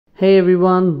Hey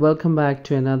everyone, welcome back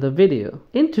to another video.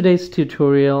 In today's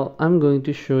tutorial, I'm going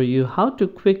to show you how to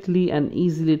quickly and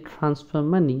easily transfer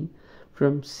money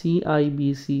from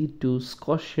CIBC to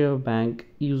Scotiabank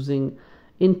using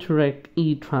Interac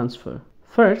e-transfer.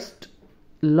 First,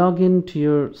 log into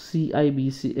your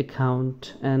CIBC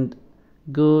account and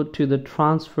go to the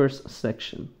transfers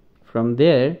section. From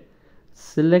there,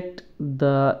 select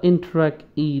the Interac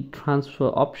e-transfer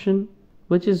option,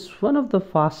 which is one of the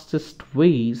fastest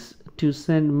ways to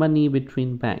send money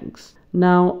between banks.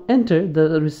 Now enter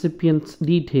the recipient's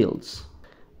details.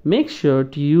 Make sure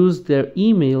to use their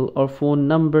email or phone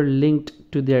number linked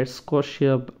to their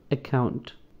Scotia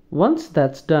account. Once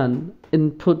that's done,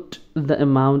 input the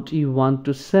amount you want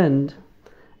to send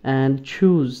and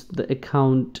choose the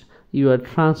account you are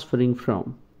transferring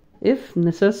from. If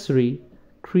necessary,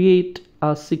 create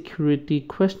a security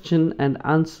question and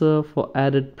answer for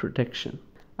added protection.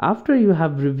 After you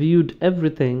have reviewed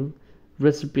everything,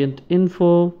 recipient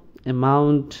info,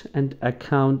 amount, and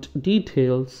account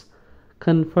details,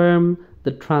 confirm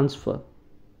the transfer,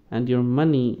 and your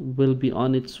money will be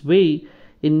on its way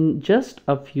in just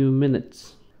a few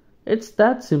minutes. It's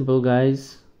that simple,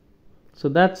 guys. So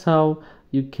that's how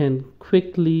you can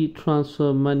quickly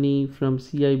transfer money from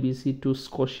CIBC to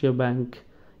Scotiabank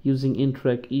using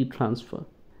Interac e-transfer.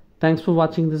 Thanks for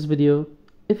watching this video.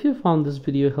 If you found this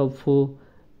video helpful,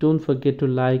 don't forget to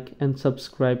like and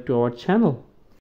subscribe to our channel.